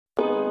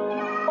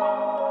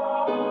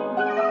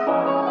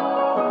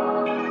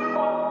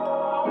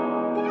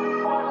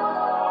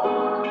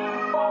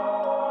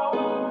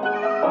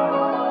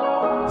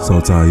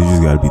Sometimes you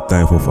just gotta be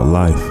thankful for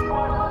life.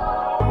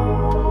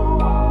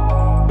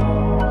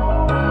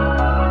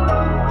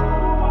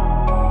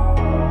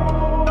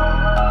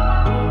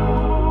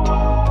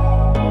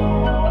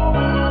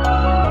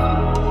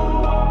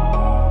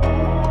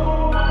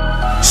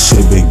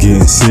 Shit been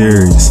getting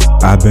serious.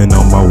 I've been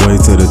on my way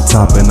to the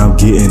top and I'm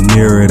getting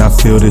near it. I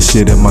feel this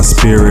shit in my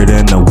spirit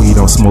and the weed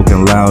I'm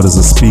smoking loud as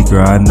a speaker.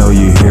 I know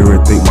you hear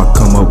it. Think my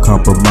come up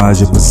compromise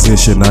your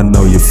position. I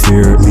know you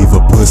fear it. Leave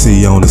a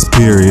pussy on his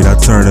period. I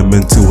turn him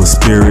into a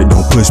spirit.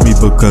 Don't push me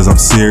because I'm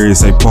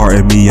serious. Ain't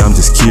pardon me, I'm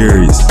just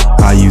curious.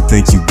 How you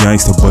think you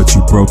gangster but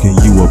you broken,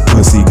 you a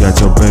pussy. Got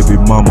your baby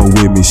mama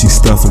with me, she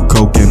stuffing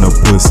coke in her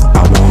pussy.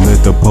 I won't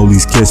let the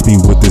police catch me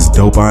with this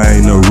dope.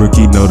 I ain't no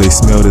rookie, no they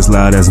smell this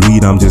loud as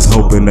weed. I'm just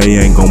hoping they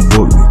ain't gon'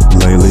 book me.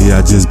 Lately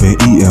I just been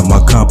eating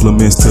my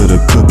compliments to the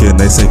cooking.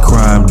 They say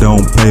crime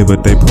don't pay,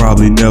 but they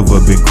probably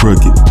never been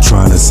crooked.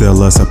 Trying to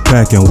sell us a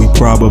pack and we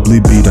probably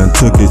be done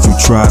took it. You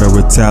try to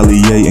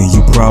retaliate and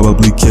you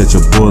probably catch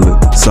a bullet.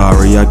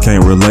 Sorry I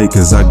can't relate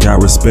cause I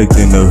got respect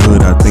in the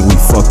hood. I think we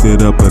fucked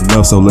it up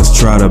enough, so let's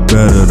try to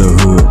better the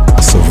hood.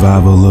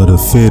 Survival of the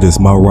fittest,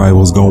 my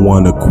rivals gon'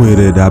 wanna quit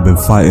it. I've been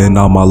fighting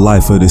all my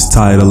life for this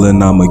title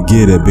and I'ma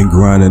get it. Been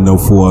grinding though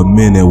for a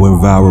minute,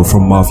 went viral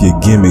from off your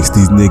gimmicks.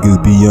 These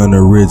niggas be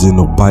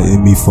unoriginal,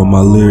 biting me for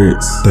my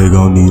lyrics. They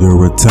gon' need a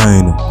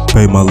retainer,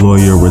 pay my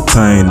lawyer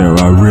retainer.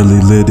 I really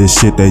live this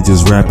shit, they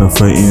just rapping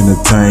for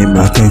entertainment.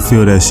 I can't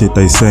feel that shit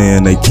they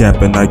saying, they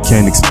capping, I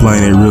can't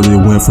explain it. Really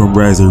went from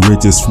rags to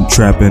riches, from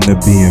trapping to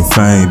being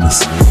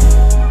famous.